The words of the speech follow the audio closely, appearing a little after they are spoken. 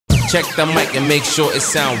Check the mic and make sure it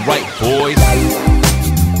sound right, boys.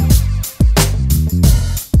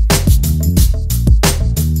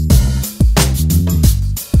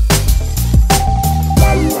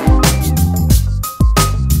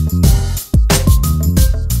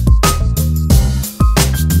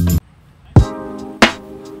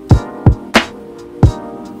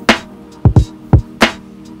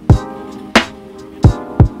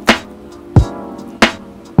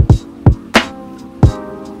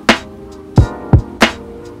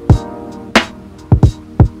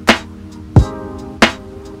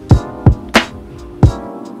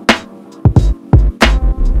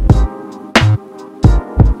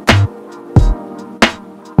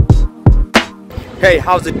 Hey,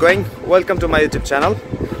 how's it going? Welcome to my YouTube channel.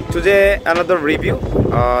 Today another review.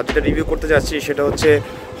 যেটা review করতে যাচ্ছি সেটা হচ্ছে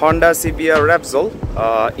Honda Cbr repsol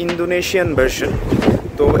Indonesian version.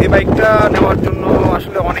 তো এই বাইকটা নেওয়ার জন্য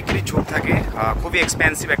আসলে অনেকেরই ঝোঁক থাকে, খুবই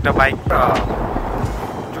এক্সপেন্সিভ একটা বাইক।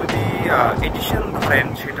 যদি এডিশন ধরেন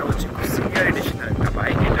সেটা হচ্ছে সিনিয়র এডিশনের একটা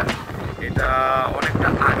বাইক। এটা অনেকটা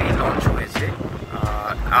আগেই লঞ্চ হয়েছে।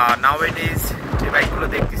 নাওএডেজ যে বাইকগুলো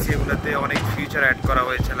দেখতেছি এগুলোতে অনেক ফিচার অ্যাড করা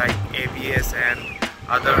হয়েছে, like ABS and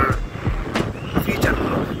other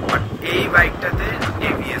ফিচারগুলো, but এই বাইকটাতে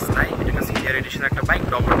ABS নাই। এটা সিনিয়র এডিশনের একটা বাইক,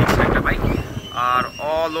 ডবল ডিস্কের একটা বাইক, আর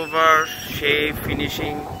all over shape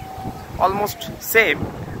finishing almost same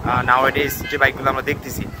নাওএডেজ যে বাইকগুলো আমরা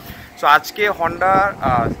দেখতেছি। সো আজকে হন্ডার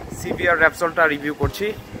Cbr repsolটা রিভিউ করছি।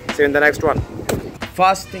 So in the next one,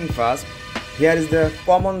 first thing first, here is the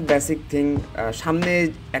common basic thing. সামনে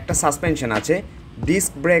একটা সাসপেনশন আছে,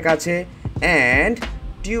 ডিস্ক ব্রেক আছে, অ্যান্ড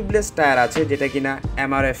টিউবলেস টায়ার আছে, যেটা কিনা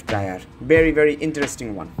MRF tyre. Very very interesting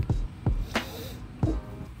one.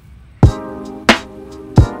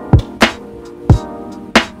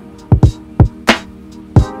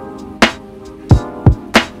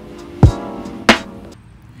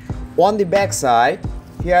 On the back side,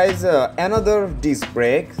 here is another disc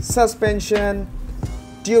brake, suspension,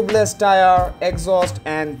 tubeless tire, exhaust,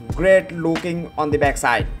 and great looking on the back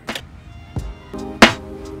side.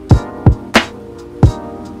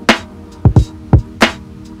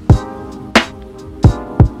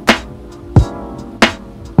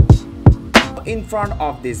 In front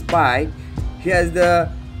of this bike, here is the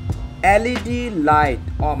LED light.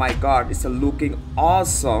 Oh my god, it's looking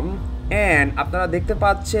awesome. And আপনারা দেখতে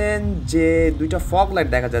পাচ্ছেন যে দুইটা fog light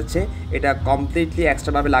দেখা যাচ্ছে। এটা completely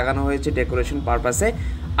extra ভাবে লাগানো হয়েছে ডেকোরেশন পারপাসে।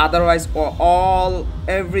 Otherwise all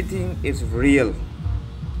everything is real.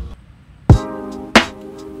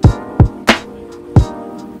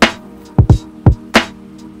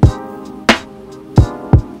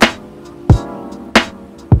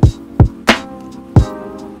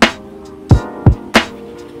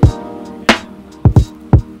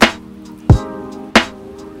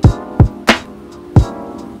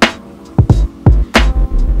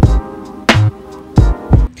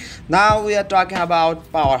 Now we are talking about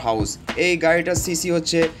powerhouse. এই গাড়িটার সিসি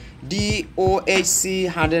হচ্ছে DOHC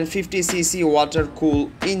 150cc water cool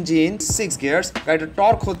engine, 6 gears. গাড়িটার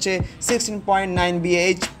টর্ক হচ্ছে 16.9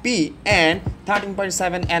 bhp and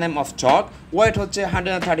 13.7 Nm of torque. Wait হচ্ছে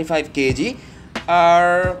 135 kg। আর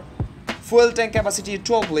ফুয়েল ট্যাঙ্ক ক্যাপাসিটি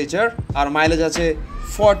 12 লিটার, আর mileage আছে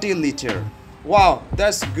 40 litre. Wow,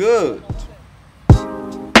 that's good.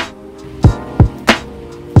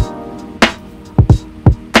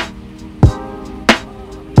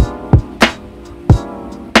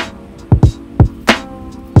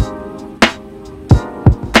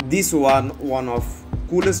 This one of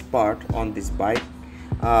coolest part on this bike.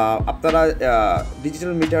 আপনারা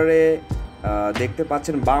digital মিটারে দেখতে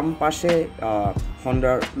পাচ্ছেন বাম পাশে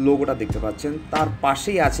হন্ডার লোগোটা দেখতে পাচ্ছেন, তার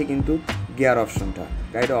পাশেই আছে কিন্তু গিয়ার অপশনটা।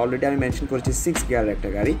 গাড়িটা অলরেডি আমি মেনশন করেছি 6 গিয়ারের একটা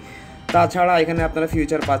গাড়ি। তাছাড়া এখানে আপনারা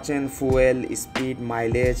ফিউচার পাচ্ছেন ফুয়েল, স্পিড,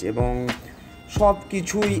 মাইলেজ এবং সব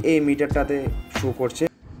কিছুই এই মিটারটাতে শো করছে।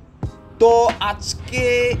 তো আজকে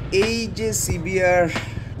এই যে Cbr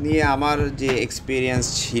নিয়ে আমার যে এক্সপিরিয়েন্স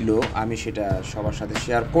ছিল আমি সেটা সবার সাথে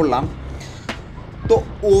শেয়ার করলাম। তো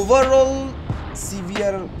ওভারঅল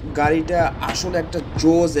Cbr গাড়িটা আসলে একটা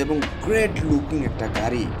জোজ এবং গ্রেট লুকিং একটা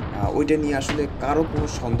গাড়ি, ওইটা নিয়ে আসলে কারো কোনো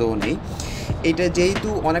সন্দেহ নেই। এটা যেহেতু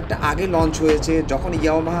অনেকটা আগে লঞ্চ হয়েছে, যখন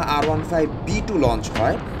Yamaha R15 B2 লঞ্চ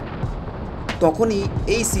হয় তখনই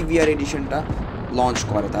এই Cbr এডিশনটা লঞ্চ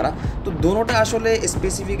করে তারা। তো দোনোটা আসলে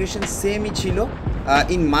স্পেসিফিকেশন সেমই ছিল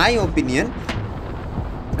ইন মাই ওপিনিয়ন।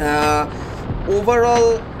 ওভারঅল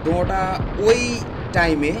দোনোটা ওই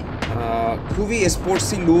টাইমে খুবই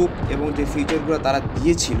স্পোর্টসি লুক এবং যে ফিচারগুলো তারা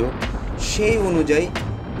দিয়েছিল সেই অনুযায়ী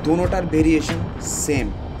দোনোটার ভেরিয়েশন সেম।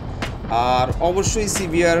 আর অবশ্যই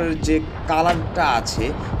Cbr যে কালারটা আছে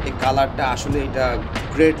এই কালারটা আসলে এটা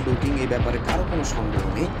গ্রেট লুকিং, এই ব্যাপারে কারো কোনো সন্দেহ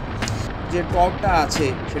নেই। যে টর্কটা আছে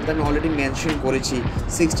সেটা আমি অলরেডি মেনশন করেছি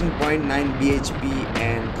 16.9 bhp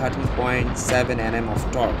and 13.7 nm of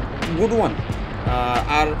torque, good one.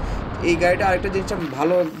 আর এই গাড়িটা আরেকটা জিনিস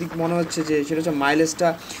ভালো দিক মনে হচ্ছে যে সেটা হচ্ছে মাইলেজটা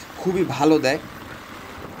খুবই ভালো দেয়।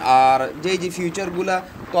 আর যে ফিউচারগুলো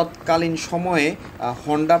তৎকালীন সময়ে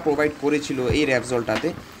হন্ডা প্রোভাইড করেছিল এই র্যাপজলটাতে,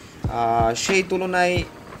 সেই তুলনায়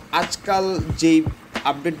আজকাল যেই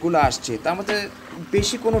আপডেটগুলো আসছে তার মধ্যে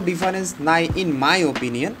বেশি কোনো ডিফারেন্স নাই ইন মাই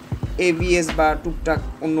ওপিনিয়ন, এভিএস বা টুকটাক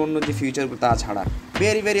অন্য অন্য যে ফিউচারগুলো তা ছাড়া।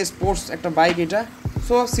 ভেরি ভেরি স্পোর্টস একটা বাইক এটা।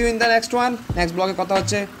 So C you in the next one, next ব্লগে কথা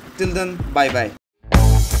হচ্ছে। Till then, bye bye.